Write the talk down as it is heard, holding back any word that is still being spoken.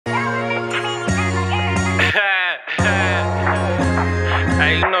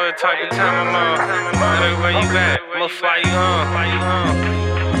type of time I'm on. Look where you at, I'ma fly you home.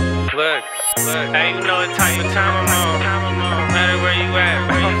 Look, hey, you know what type of time I'm on. No matter where you at,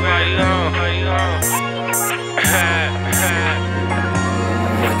 I'ma fly you home.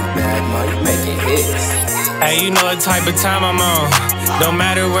 MoneyBagMont, you making hits. Hey, you know what type of time I'm on. Don't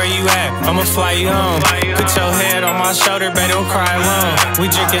matter where you at, I'ma fly you home. Put your head on my shoulder, baby, don't cry alone. We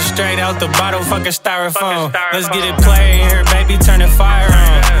drinking straight out the bottle, fucking styrofoam. Let's get it played here, baby, turn the fire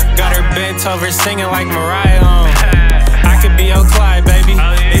on. Got her bent over, singing like Mariah on. I could be your Clyde, baby.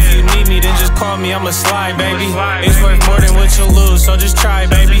 If you need me, then just call me, I'ma slide, baby. It's worth more than what you lose, so just try,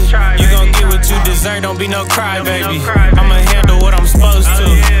 baby. You gon' get what you deserve, don't be no cry, baby. I'ma handle what I'm supposed to.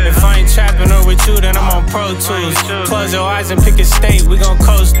 If I ain't trapping or with you, then I'm on Pro Tools. Close your eyes and pick a state, we gon'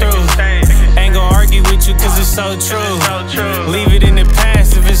 coast through. Ain't gon' argue with you cause it's so true. Leave it in the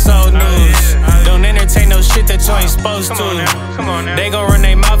past if it's old news. Don't entertain no shit that you ain't supposed to. They gon' run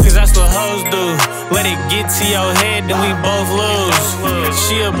their mouth cause that's what hoes do. Let it get to your head, then we both lose.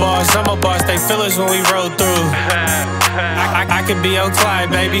 She a boss, I'm a boss, they feel us when we roll through. I could be your Clyde,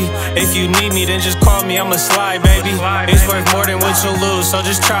 baby. If you need me, then just call me, I'ma slide, baby. It's worth more than what you lose, so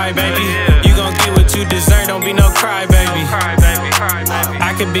just try, baby. You gon' get what you deserve, don't be no cry, baby.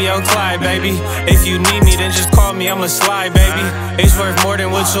 I could be your Clyde, baby. If you need me, then just call me, I'ma slide, baby. It's worth more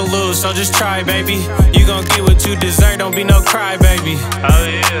than what you lose, so just try, baby. You gon' get what you deserve, don't be no cry, baby. Oh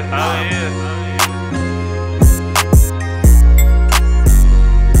yeah, oh yeah.